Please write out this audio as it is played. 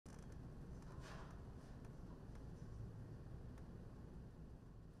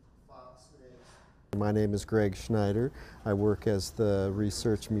My name is Greg Schneider. I work as the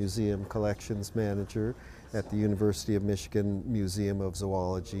Research Museum Collections Manager at the University of Michigan Museum of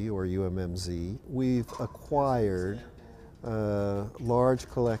Zoology, or UMMZ. We've acquired a large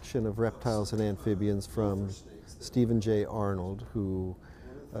collection of reptiles and amphibians from Stephen J. Arnold, who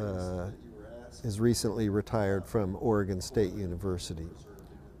is recently retired from Oregon State University.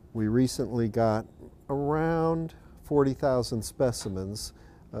 We recently got around 40,000 specimens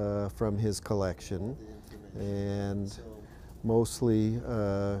from his collection, and mostly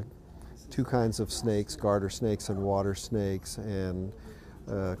two kinds of snakes, garter snakes and water snakes, and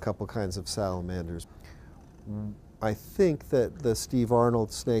a couple kinds of salamanders. I think that the Steve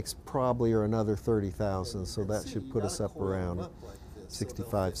Arnold snakes probably are another 30,000, so that should put us up around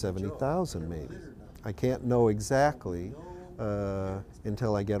 65, 70,000 maybe. I can't know exactly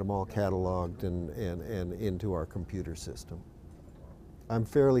until I get them all cataloged and into our computer system. I'm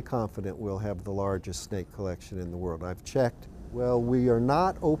fairly confident we'll have the largest snake collection in the world. I've checked. Well, we are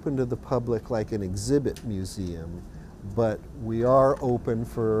not open to the public like an exhibit museum, but we are open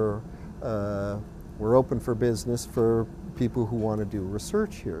for we're open for business for people who want to do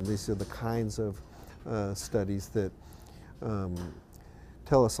research here. These are the kinds of studies that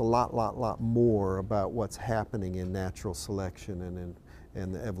tell us a lot more about what's happening in natural selection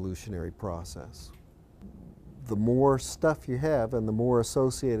and the evolutionary process. The more stuff you have and the more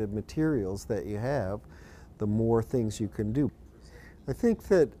associated materials that you have, the more things you can do. I think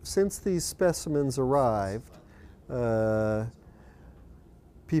that since these specimens arrived,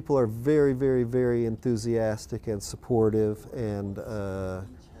 people are very enthusiastic and supportive and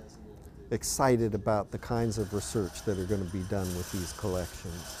excited about the kinds of research that are going to be done with these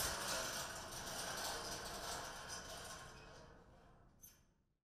collections.